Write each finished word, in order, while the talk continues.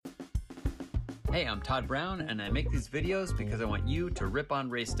Hey, I'm Todd Brown, and I make these videos because I want you to rip on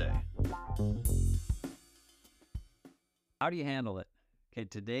race day. How do you handle it? Okay,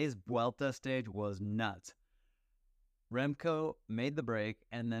 today's Vuelta stage was nuts. Remco made the break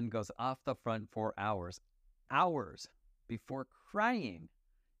and then goes off the front for hours before crying.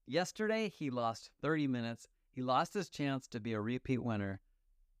 Yesterday, he lost 30 minutes. He lost his chance to be a repeat winner.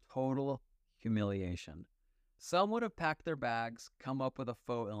 Total humiliation. Some would have packed their bags, come up with a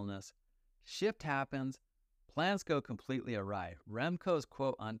faux illness. Shift happens. Plans go completely awry. Remco's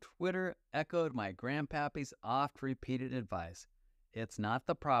quote on Twitter echoed my grandpappy's oft-repeated advice. It's not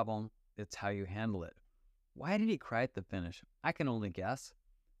the problem, it's how you handle it. Why did he cry at the finish? I can only guess.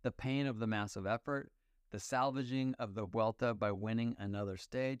 The pain of the massive effort, the salvaging of the Vuelta by winning another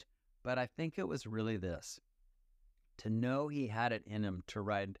stage, but I think it was really this. To know he had it in him to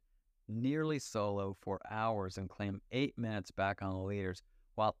ride nearly solo for hours and claim 8 minutes back on the leaders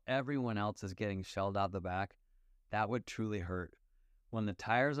while everyone else is getting shelled out the back, that would truly hurt. When the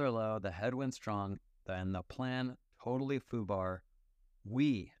tires are low, the headwind's strong, and the plan totally foobar,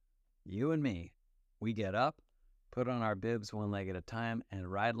 we, you and me, we get up, put on our bibs one leg at a time,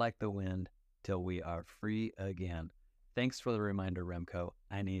 and ride like the wind till we are free again. Thanks for the reminder, Remco.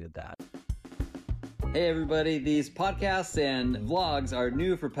 I needed that. Hey everybody, these podcasts and vlogs are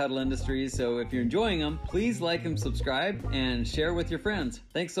new for Pedal Industries, so if you're enjoying them, please like and subscribe and share with your friends.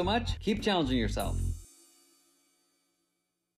 Thanks so much. Keep challenging yourself.